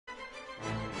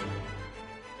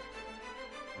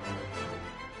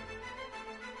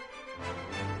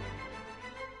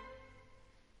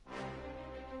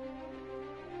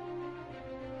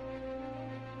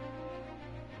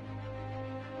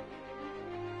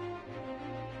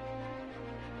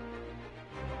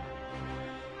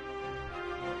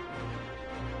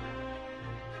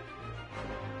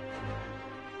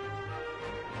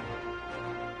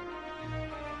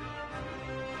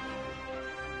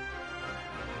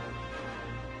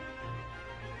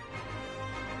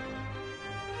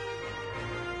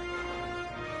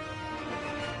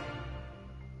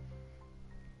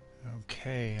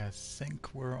Okay, I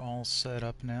think we're all set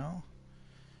up now.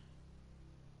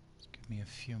 Just give me a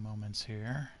few moments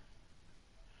here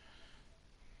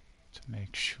to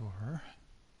make sure.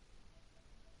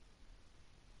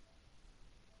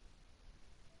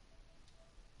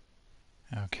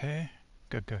 Okay,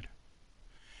 good.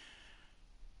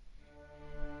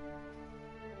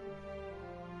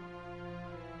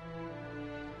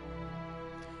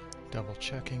 Double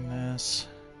checking this.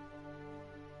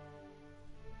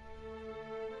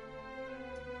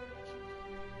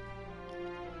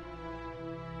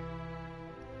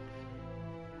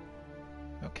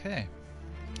 Okay.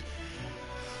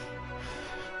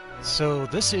 So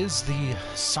this is the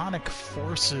Sonic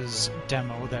Forces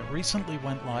demo that recently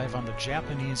went live on the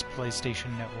Japanese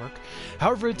PlayStation Network.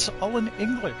 However, it's all in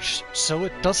English, so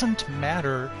it doesn't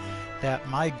matter that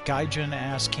my gaijin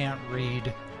ass can't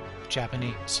read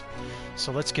Japanese.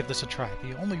 So let's give this a try.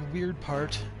 The only weird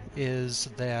part is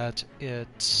that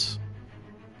it's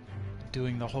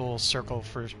doing the whole circle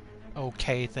for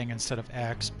OK thing instead of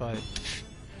X, but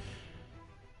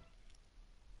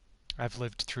I've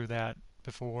lived through that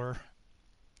before.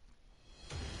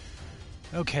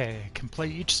 Okay, can play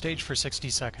each stage for 60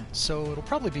 seconds. So it'll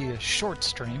probably be a short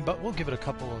stream, but we'll give it a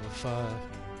couple of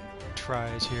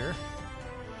tries here.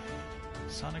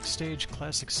 Sonic stage,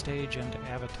 classic stage, and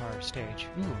avatar stage.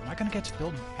 Ooh, am I gonna get to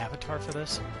build an avatar for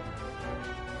this?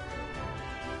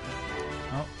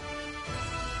 Oh.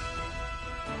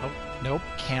 Oh, nope,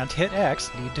 can't hit X,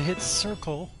 need to hit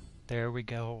circle. There we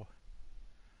go.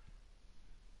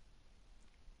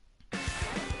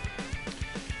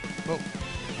 Whoa,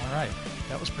 alright,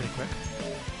 that was pretty quick.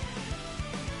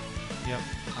 Yep,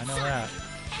 I know that.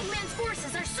 Eggman's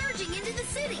forces are surging into the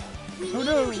city! We need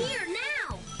no. you here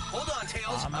now! Hold on,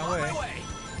 Tails. On I'm my on way. my way.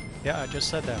 Yeah, I just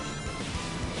said that.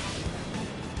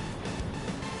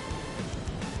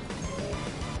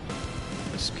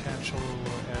 This capsule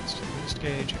adds to the boost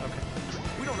gauge. Okay.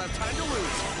 We don't have time to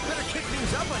lose. Better kick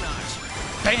things up a notch.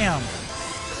 Bam!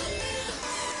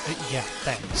 Yeah,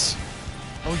 thanks.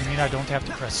 Oh, you mean I don't have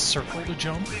to press circle to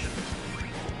jump? There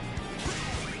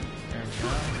we go.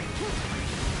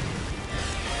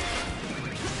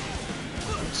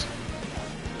 Oops.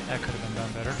 That could have been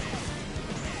done better.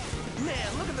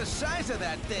 Man, look at the size of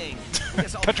that thing.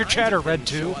 Cut your chatter, Red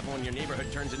 2. Show up when your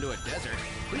neighborhood turns into a desert.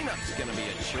 Cleanup's gonna be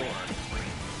a chore.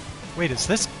 Wait, is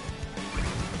this...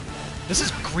 This is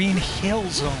Green Hill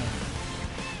Zone.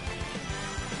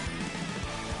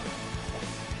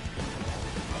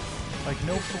 Like,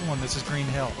 no fooling, this is Green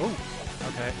Hill. Oh,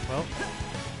 okay, well,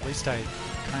 at least I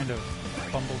kind of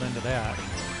bumbled into that.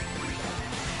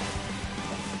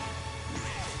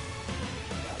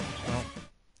 Well,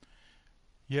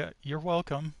 yeah, you're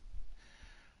welcome.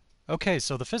 Okay,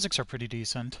 so the physics are pretty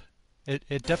decent.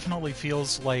 It definitely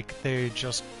feels like they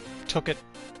just took it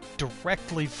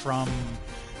directly from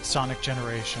Sonic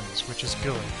Generations, which is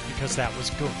good, because that was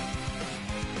good.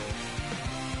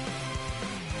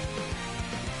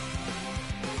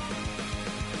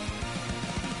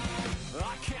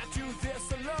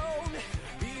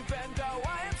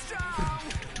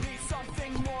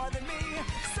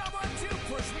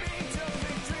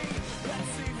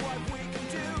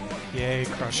 Yay,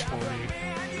 Crush 40.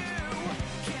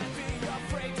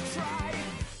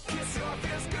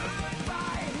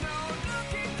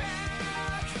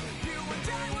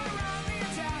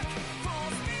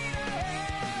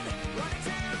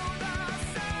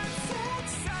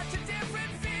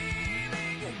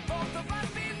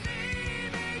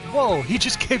 Whoa, he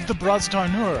just gave the Bras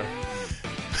d'Honneur.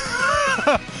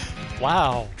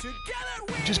 Wow.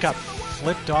 He just got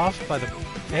flipped off by the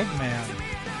Eggman.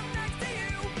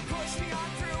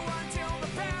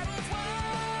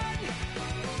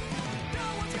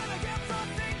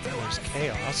 There's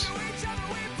chaos.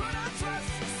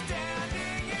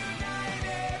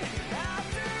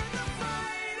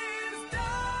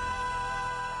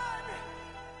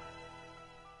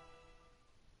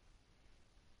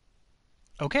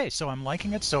 Okay, so I'm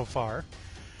liking it so far.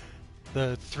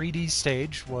 The 3D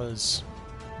stage was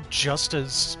just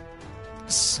as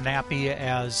snappy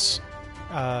as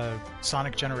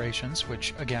Sonic Generations,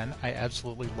 which, again, I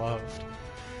absolutely loved.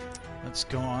 Let's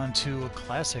go on to a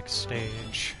classic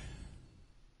stage.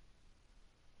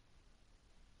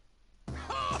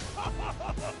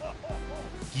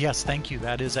 Yes, thank you,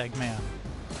 that is Eggman.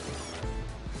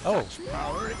 Oh.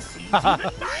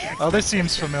 Oh, this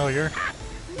seems familiar.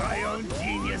 My own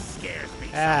genius scares me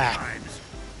sometimes.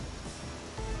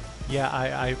 Yeah,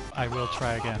 I will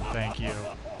try again, thank you.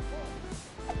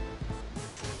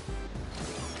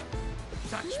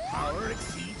 Such power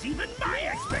exceeds even my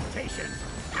expectations.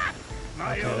 Ha!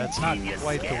 Okay, that's not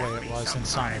quite the way it was in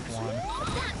Sonic 1.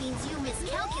 That means you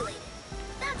miscalculated.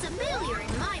 That's a failure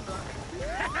in my book.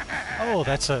 Oh,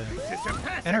 that's a To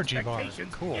surpass energy bar.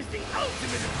 expectations Cool. is the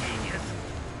ultimate of genius.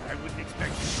 I wouldn't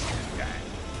expect you to do that.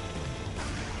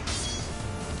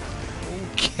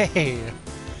 Okay.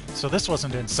 So this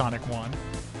wasn't in Sonic 1.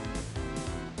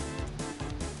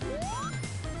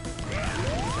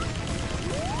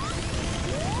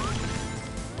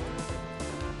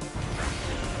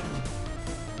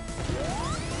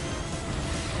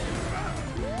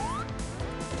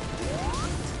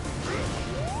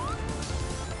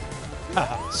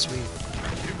 Haha, sweet.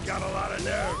 You've got a lot of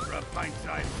nerve for a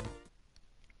pint-sized.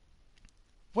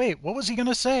 Wait, what was he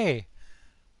gonna say?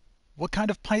 What kind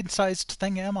of pint-sized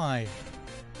thing am I?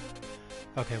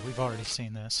 Okay, we've already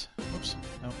seen this. Oops,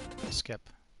 nope, skip.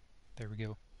 There we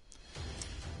go.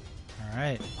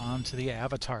 Alright, on to the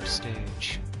Avatar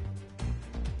stage.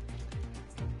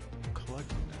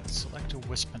 Select a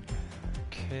Wispin.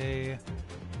 Okay.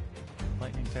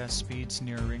 Lightning fast speeds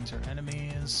near rings or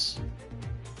enemies.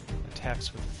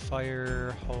 Attacks with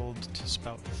fire, hold to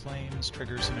spout flames,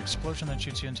 triggers an explosion that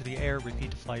shoots you into the air, repeat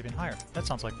to fly even higher. That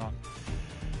sounds like fun.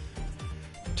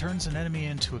 Turns an enemy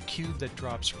into a cube that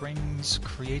drops rings,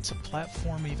 creates a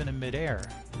platform even in midair.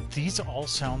 These all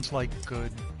sound like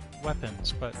good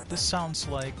weapons, but this sounds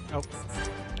like... Oh,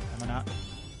 am I not?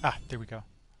 Ah, there we go.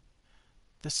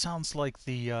 This sounds like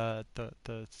the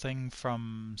thing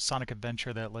from Sonic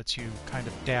Adventure that lets you kind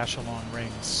of dash along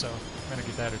rings, so I'm gonna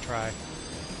give that a try.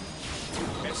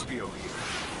 SBO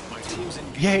here. My team's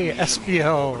engaged. Yay, in the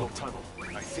SBO! orbital tunnel.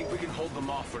 I think we can hold them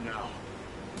off for now.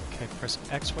 Okay, press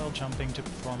X while jumping to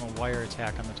perform a wire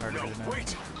attack on the target. No,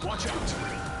 wait! Watch out!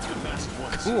 The masked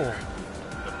one's Cool. here.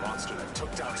 The monster that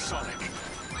took down Sonic.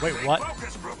 Wait, what?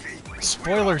 Focus, rookie!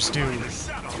 Spoilers, dude!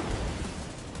 Shadow!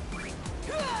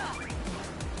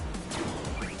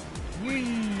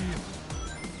 Whee!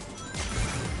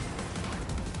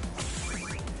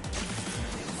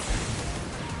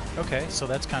 Okay, so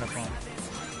that's kind of fun.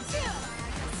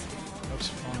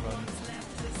 Oops, wrong button.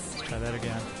 Let's try that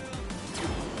again.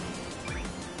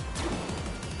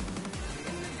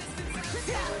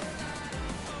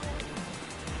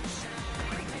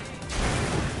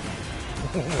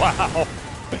 Wow!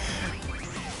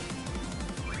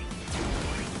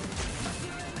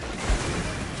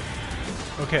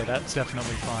 Okay, that's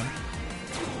definitely fun.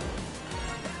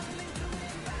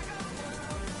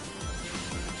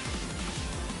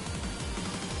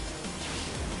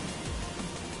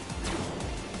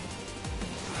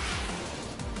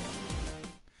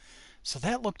 So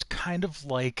that looked kind of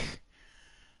like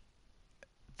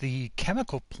the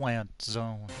chemical plant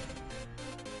zone.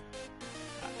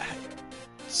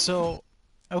 So,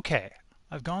 okay,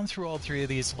 I've gone through all three of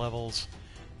these levels.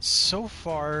 So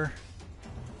far,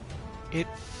 it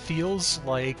feels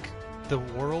like the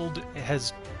world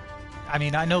has... I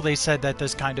mean, I know they said that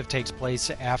this kind of takes place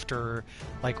after,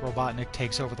 like, Robotnik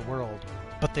takes over the world,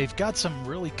 but they've got some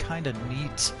really kind of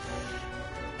neat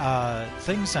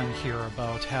things on here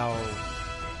about how,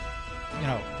 you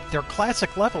know, they're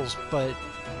classic levels, but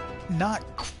not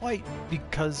quite,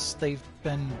 because they've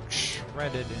been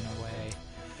shredded in a way.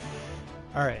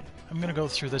 Alright, I'm gonna go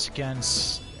through this again.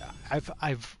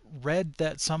 I've read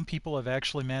that some people have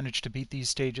actually managed to beat these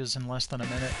stages in less than a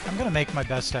minute. I'm gonna make my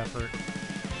best effort.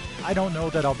 I don't know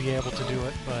that I'll be able to do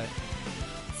it, but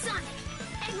Sonic,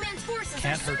 Eggman's forces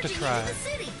Can't are hurt to surging try. into the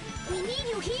city. We need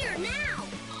you here now.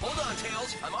 Hold on,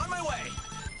 Tails. I'm on my way.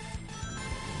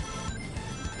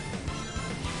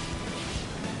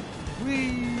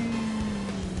 whee!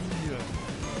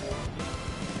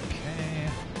 Okay.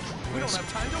 We don't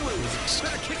have time to lose.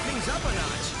 Better kick things up a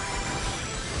notch.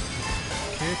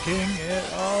 Kicking it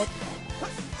up.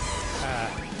 Ah.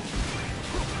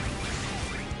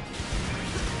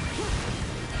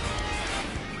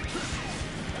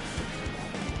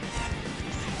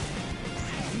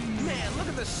 Man, look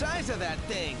at the size of that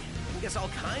thing. I guess all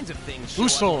kinds of things. show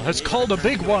Usul up has in the called a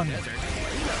big desert. one. Cleanup's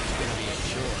gonna be a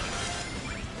chore.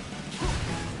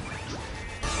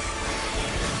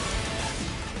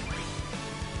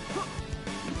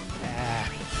 Ah.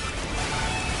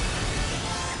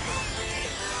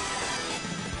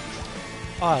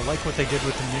 Oh, I like what they did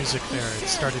with the music there. It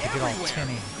started to get all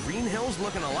tinny. Green Hill's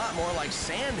looking a lot more like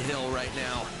Sand Hill right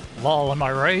now. Lol, am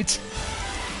I right?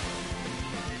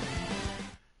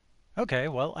 Okay,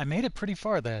 well, I made it pretty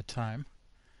far that time.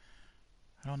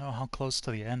 I don't know how close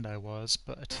to the end I was,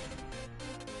 but...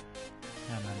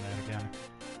 And then that again.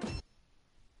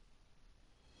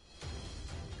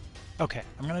 Okay,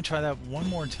 I'm gonna try that one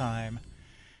more time,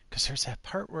 because there's that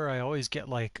part where I always get,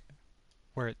 like,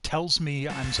 where it tells me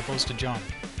I'm supposed to jump,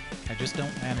 I just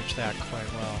don't manage that quite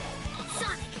well.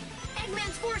 Sonic,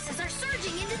 Eggman's forces are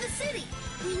surging into the city.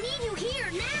 We need you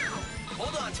here now.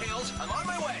 Hold on, Tails. I'm on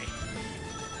my way.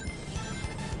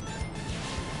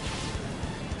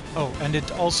 Oh, and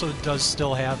it also does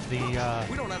still have the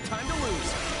We don't have time to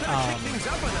lose. Better kick things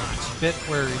up a notch. bit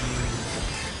where you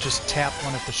just tap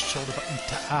one of the shoulder buttons.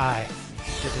 I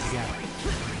did it again.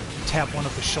 Tap one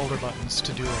of the shoulder buttons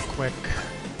to do a quick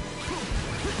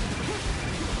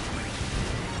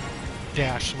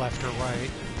dash left or right.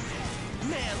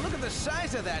 Man, look at the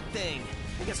size of that thing.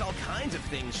 I guess all kinds of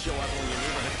things show up when your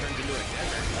neighborhood turns into a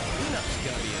desert. Cleanup's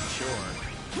gonna be a chore.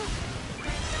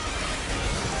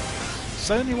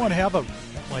 Does anyone have a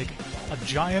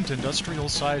giant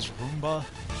industrial-sized Roomba?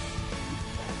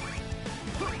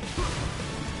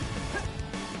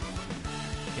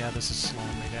 Yeah, this is slowing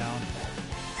me down.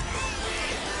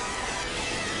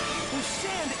 There's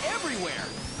sand everywhere.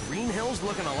 Green Hill's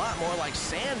looking a lot more like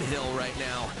Sand Hill right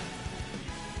now.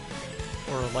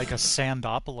 Or like a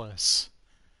Sandopolis.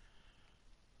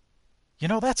 You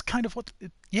know, that's kind of what...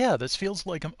 yeah, this feels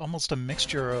like almost a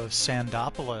mixture of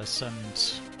Sandopolis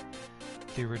and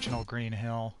the original Green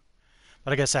Hill.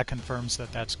 But I guess that confirms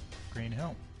that that's Green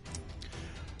Hill.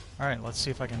 Alright, let's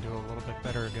see if I can do a little bit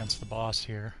better against the boss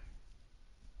here.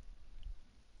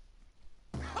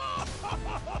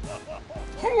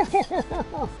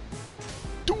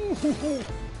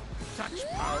 Such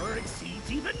power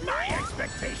exceeds even my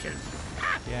expectations.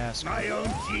 Yes. My own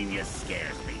genius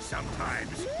scares me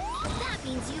sometimes. That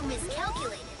means you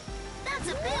miscalculated. That's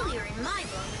a failure in my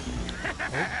book.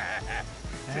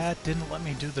 That didn't let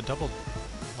me do the double,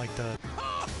 like the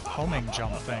homing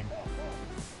jump thing.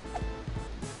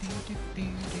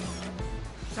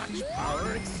 Such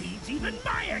power exceeds even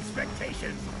my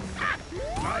expectations.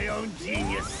 My own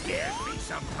genius scares me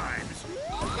sometimes.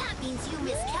 That means you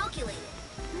miscalculated.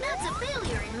 That's a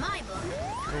failure in my book.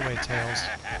 Go away, Tails.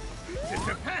 To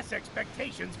surpass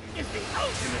expectations is the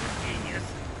ultimate of genius.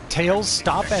 Tails,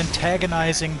 stop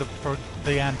antagonizing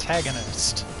the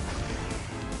antagonist.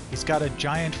 He's got a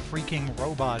giant freaking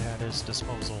robot at his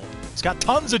disposal. He's got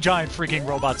tons of giant freaking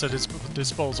robots at his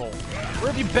disposal.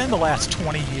 Where have you been the last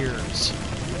 20 years?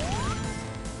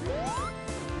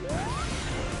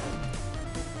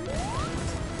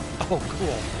 Oh,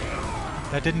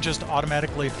 cool. That didn't just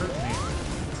automatically hurt me.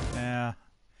 Yeah,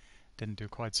 didn't do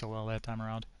quite so well that time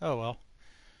around. Oh well.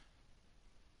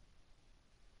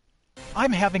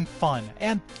 I'm having fun,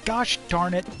 and gosh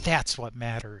darn it, that's what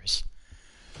matters.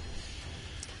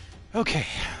 Okay,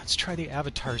 let's try the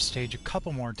Avatar stage a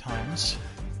couple more times.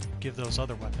 Give those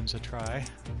other weapons a try.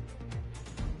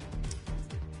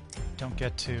 Don't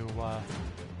get to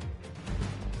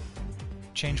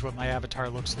change what my avatar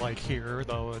looks like here,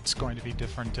 though it's going to be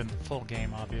different in the full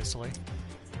game, obviously.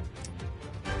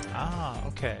 Ah,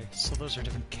 okay, so those are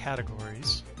different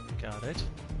categories. Got it.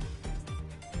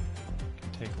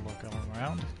 Take a look all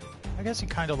around. I guess he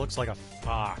kind of looks like a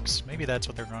fox. Maybe that's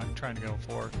what they're trying to go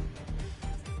for.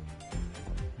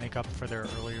 Make up for their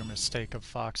earlier mistake of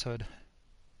foxhood.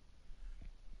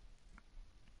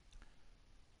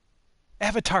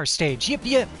 Avatar stage! Yip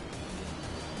yip!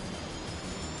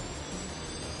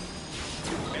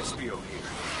 Espio here.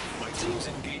 My team's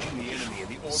engaging the enemy in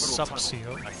the orbital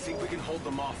Sub-Zero. tunnel. I think we can hold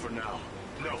them off for now.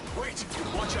 No, wait!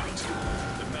 Watch out!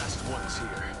 The masked one's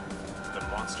here. The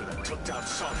monster that took down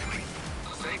Sonic.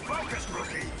 Stay focused,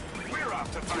 rookie. We're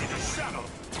off to find a shuttle.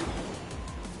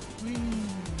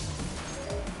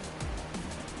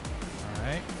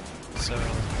 Alright, so...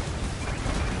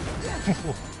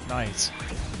 nice.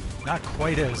 Not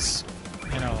quite as,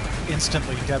 you know,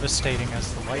 instantly devastating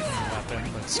as the lightning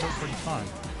weapon, but still pretty fun.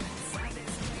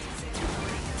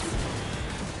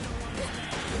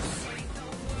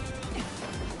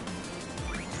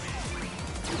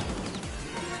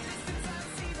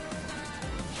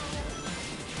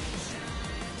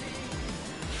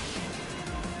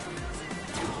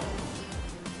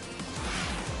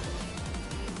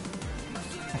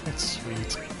 That's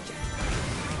sweet.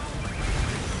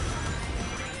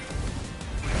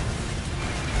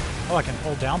 Oh, I can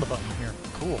hold down the button here.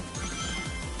 Cool.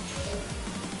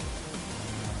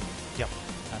 Yep,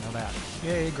 I know that.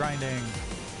 Yay, grinding!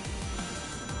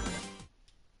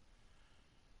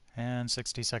 And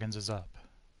 60 seconds is up.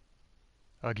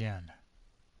 Again.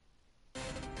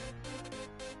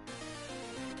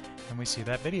 And we see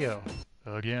that video.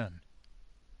 Again.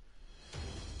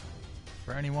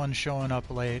 For anyone showing up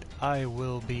late, I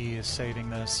will be saving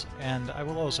this, and I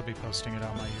will also be posting it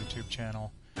on my YouTube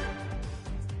channel.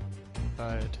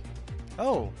 But...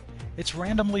 oh! It's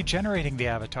randomly generating the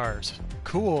avatars.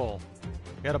 Cool!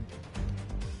 Got a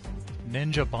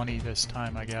ninja bunny this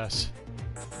time, I guess.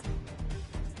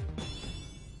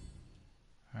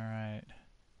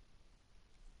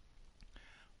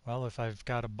 Well, if I've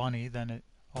got a bunny, then it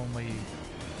only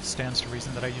stands to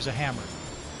reason that I use a hammer.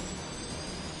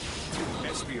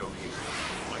 SBO here.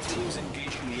 My team's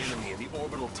engaging the enemy in the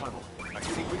orbital tunnel. I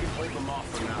think we can hold them off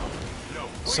for now. No,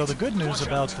 wait. So the good news Watch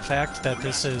about out. the fact that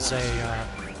this is a...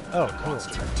 oh, cool.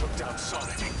 Monster that took down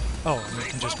Sonic. Oh, and we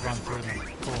can just run through them.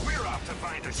 Cool. We're off to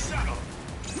find a shuttle.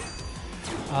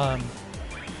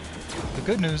 The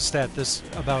good news that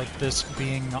about this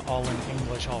being all in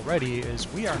English already is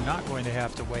we are not going to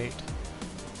have to wait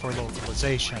for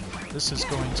localization. This is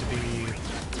going to be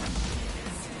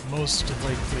most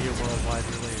likely a worldwide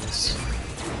release.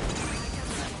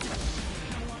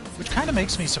 Which kind of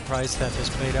makes me surprised that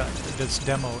this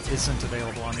demo isn't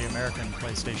available on the American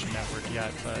PlayStation Network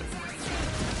yet, but...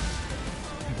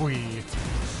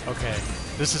 Okay,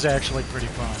 this is actually pretty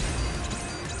fun.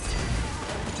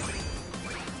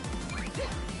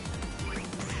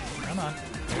 Come on,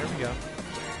 there we go.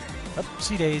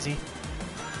 Upsie daisy.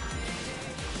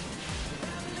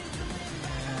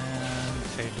 And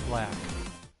fade to black.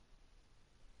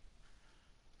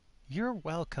 You're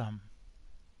welcome.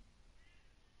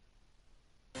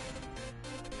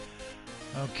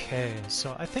 Okay,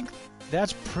 so I think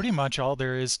that's pretty much all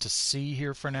there is to see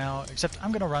here for now, except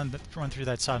I'm going to run through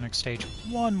that Sonic stage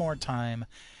one more time,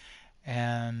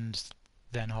 and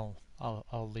then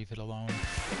I'll leave it alone.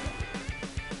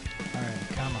 Alright,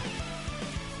 come on.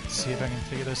 Let's see if I can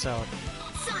figure this out.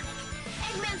 Sonic,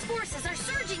 Eggman's forces are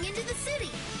surging into the city.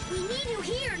 We need you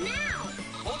here now.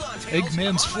 Hold on, Tails. Eggman's I'm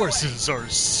on my way. forces are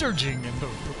surging in the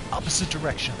opposite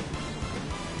direction.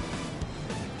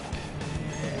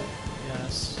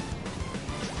 Yes.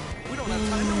 We don't have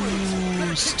time to lose. We gotta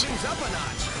Boost. kick things up a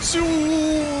notch.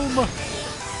 Zoom!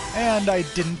 And I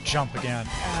didn't jump again.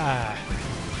 Ah.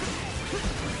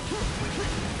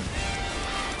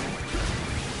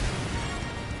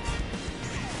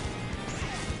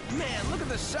 Man, look at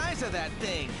the size of that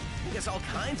thing. I guess all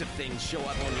kinds of things show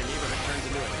up when your neighborhood turns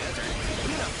into a desert.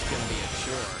 Cleanup's gonna be a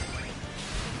chore.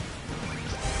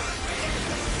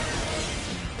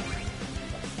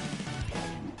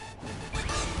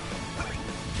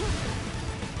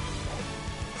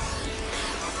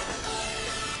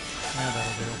 Yeah,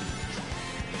 that'll do.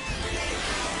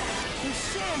 There's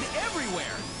sand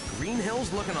everywhere. Green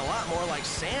Hill's looking a lot more like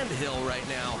Sand Hill right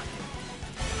now.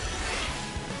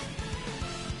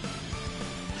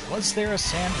 Was there a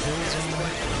Sand Hills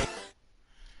anywhere?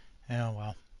 Oh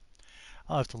well.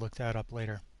 I'll have to look that up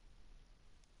later.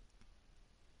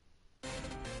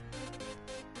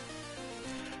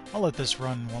 I'll let this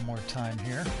run one more time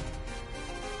here.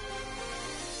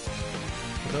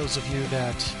 For those of you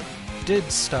that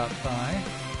did stop by,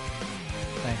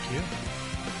 thank you.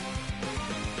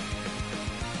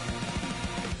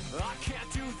 I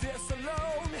can't do this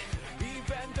alone,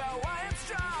 even though I am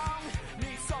strong.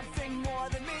 Need something more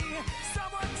than me,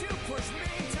 someone to push me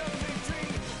to victory.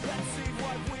 Let's see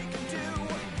what we can do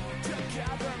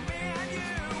together, me and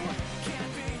you.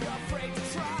 Can't be afraid to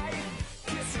try.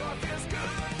 Kiss your fears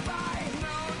goodbye.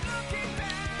 No looking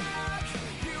back.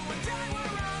 You and I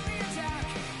were on the attack.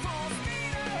 Full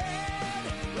speed ahead,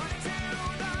 running to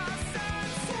the sunset.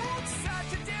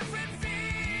 Such a different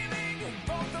feeling.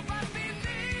 Both of us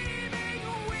believing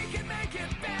we can make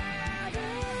it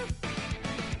better.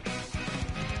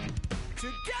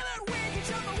 Together we can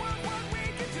show the world what we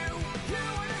can do. You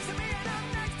are next to me and I'm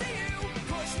next to you.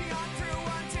 Push me on through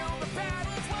until the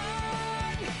battle's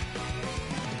won.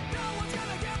 No one's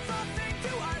gonna get something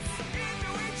to us. Into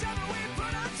each other we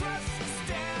put our trust.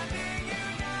 Standing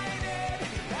united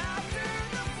after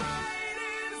the fight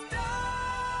is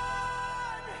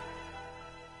done.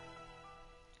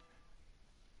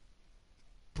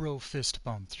 Bro fist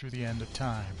bump through the end of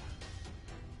time.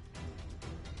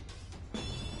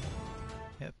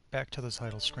 Yep, back to the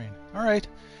title screen. Alright,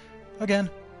 again,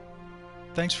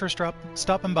 thanks for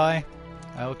stopping by.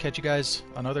 I'll catch you guys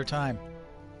another time.